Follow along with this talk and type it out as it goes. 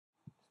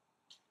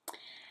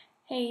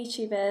Hey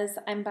YouTubers,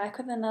 I'm back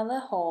with another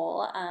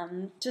haul,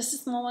 just a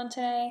small one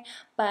today,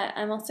 but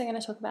I'm also going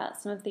to talk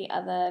about some of the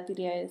other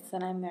videos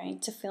that I'm going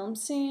to film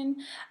soon,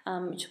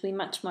 which will be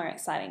much more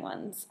exciting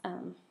ones.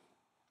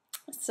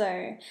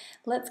 So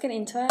let's get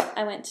into it.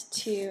 I went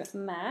to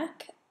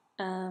MAC,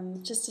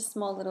 just a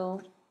small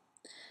little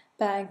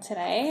bag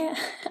today.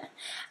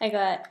 I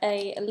got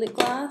a lip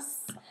gloss,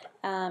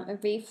 a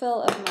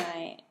refill of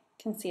my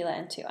concealer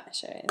and 2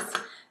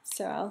 eyeshadows.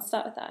 So I'll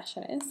start with the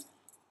eyeshadows.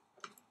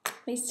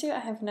 These two, I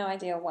have no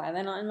idea why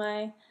they're not in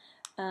my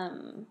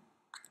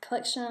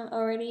collection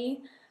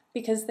already,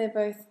 because they're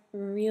both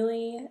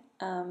really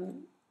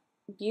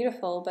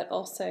beautiful but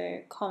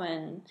also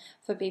common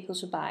for people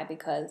to buy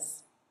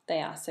because they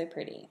are so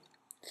pretty.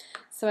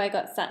 So I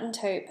got Satin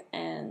Taupe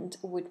and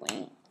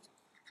Woodwink.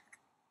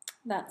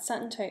 That's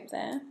Satin Taupe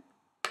there,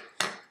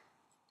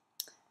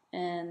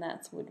 and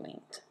that's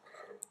Woodwinked.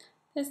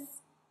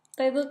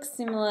 They look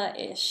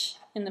similar-ish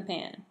in the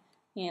pan,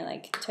 you know,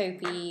 like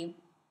taupey,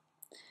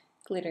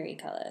 glittery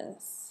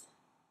colours.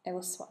 I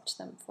will swatch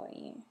them for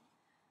you.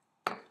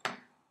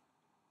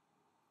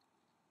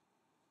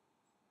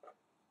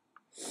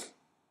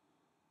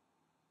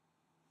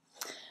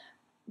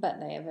 But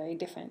they are very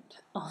different.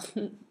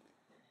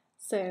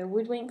 So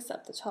Woodwink's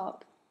up the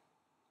top,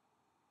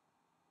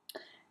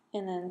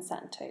 and then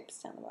Satin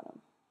Taupe's down the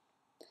bottom.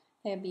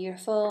 They are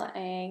beautiful.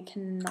 I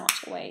cannot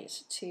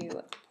wait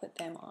to put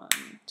them on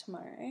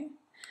tomorrow.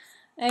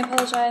 I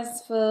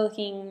apologise for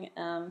looking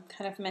kind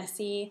of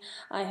messy.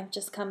 I have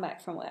just come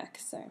back from work,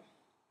 so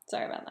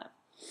sorry about that.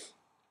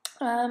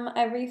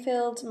 I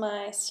refilled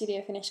my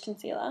Studio Finish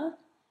concealer.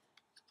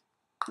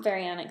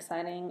 Very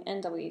unexciting,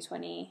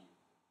 NW20.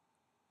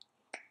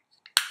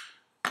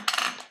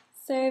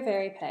 So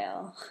very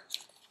pale.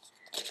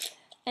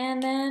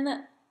 And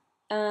then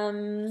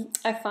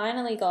I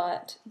finally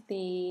got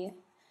the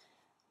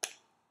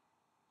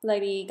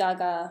Lady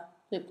Gaga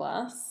lip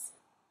gloss,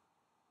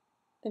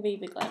 the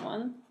BB Glam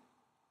one.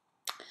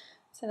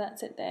 So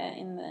that's it there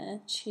in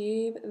the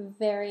tube.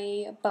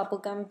 Very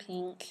bubblegum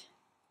pink.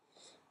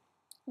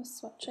 I'll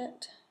swatch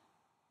it.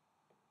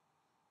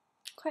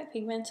 Quite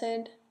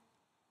pigmented.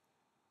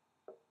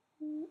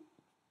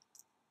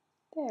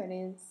 There it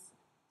is.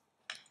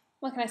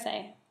 What can I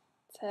say?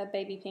 It's a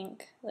baby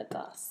pink lip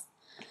gloss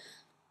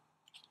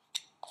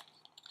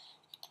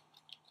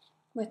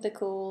with the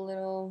cool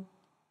little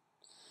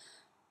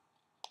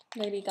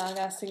Lady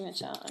Gaga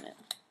signature on it.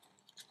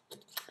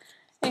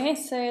 Okay,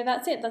 so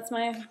that's it. That's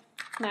my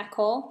MAC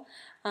haul.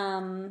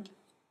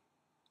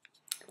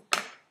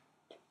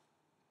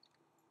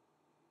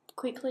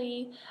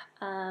 Quickly,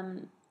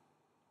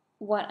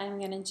 what I'm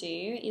going to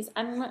do is,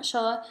 I'm not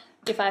sure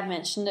if I've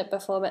mentioned it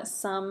before, but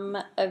some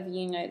of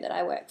you know that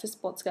I work for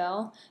Sports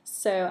Girl.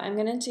 So I'm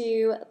going to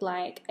do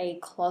like a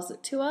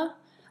closet tour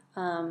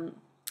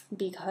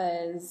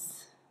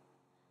because,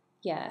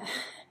 yeah,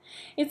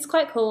 it's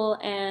quite cool.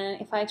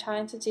 And if I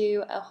tried to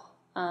do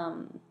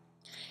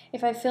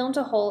if I filmed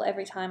a haul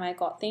every time I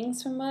got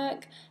things from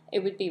work, it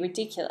would be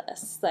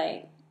ridiculous.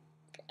 Like,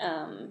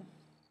 I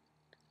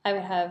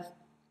would have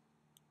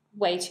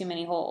way too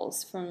many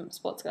hauls from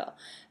Sports Girl.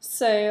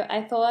 So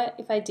I thought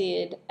if I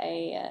did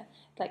a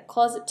like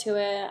closet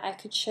tour, I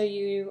could show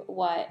you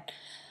what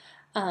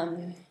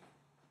I'm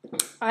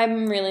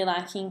really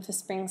liking for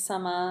spring,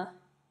 summer,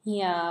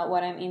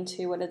 what I'm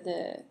into, what are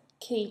the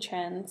key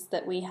trends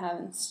that we have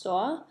in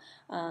store.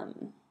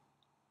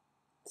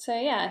 So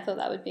yeah, I thought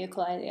that would be a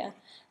cool idea.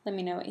 Let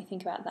me know what you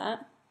think about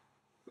that.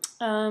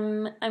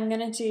 I'm going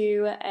to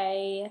do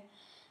a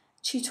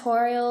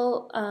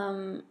tutorial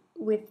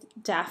with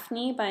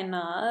Daphne by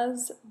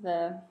NARS,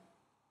 the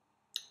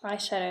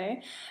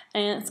eyeshadow,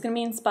 and it's going to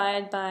be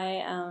inspired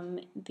by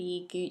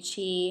the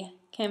Gucci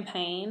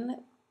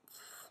campaign,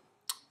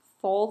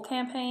 fall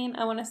campaign,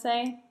 I want to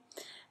say.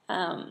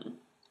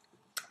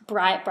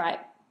 Bright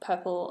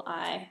purple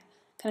eye,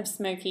 kind of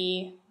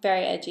smoky,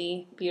 very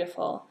edgy,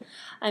 beautiful.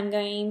 I'm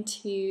going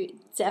to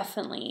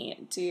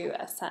definitely do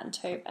a Satin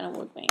Taupe and a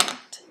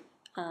Woodwinked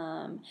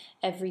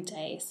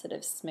everyday sort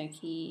of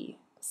smoky,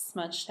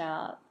 smudged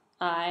out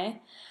eye.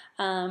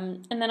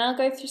 And then I'll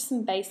go through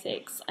some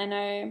basics. I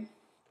know,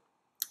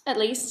 at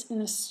least in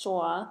the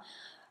store,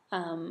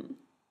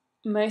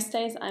 most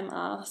days I'm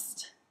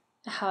asked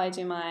how I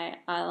do my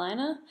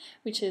eyeliner,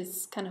 which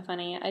is kind of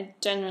funny. I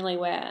generally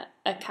wear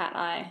a cat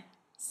eye,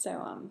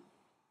 so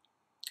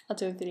I'll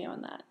do a video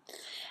on that.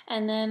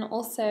 And then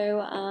also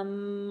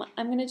I'm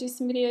going to do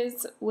some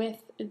videos with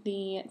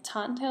the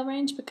Tartan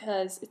range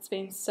because it's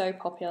been so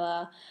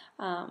popular,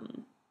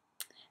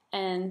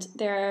 and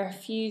there are a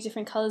few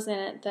different colours in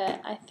it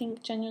that I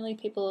think generally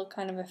people are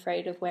kind of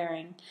afraid of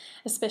wearing,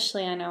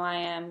 especially I know I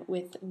am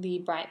with the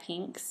bright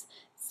pinks.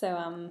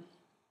 So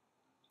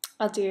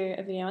I'll do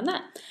a video on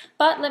that.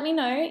 But let me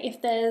know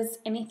if there's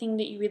anything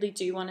that you really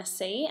do want to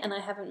see and I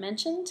haven't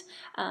mentioned.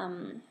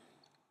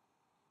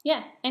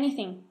 Yeah,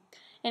 anything.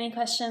 Any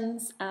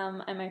questions?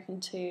 I'm open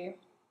to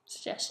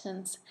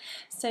suggestions.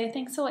 So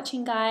thanks for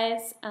watching,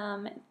 guys.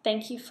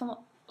 Thank you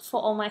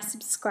for all my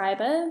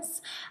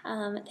subscribers.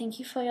 Thank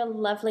you for your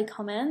lovely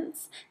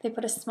comments. They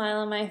put a smile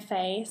on my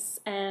face,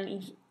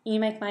 and you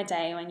make my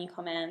day when you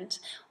comment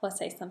or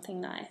say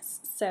something nice.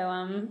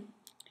 So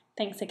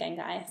thanks again,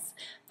 guys.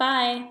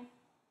 Bye.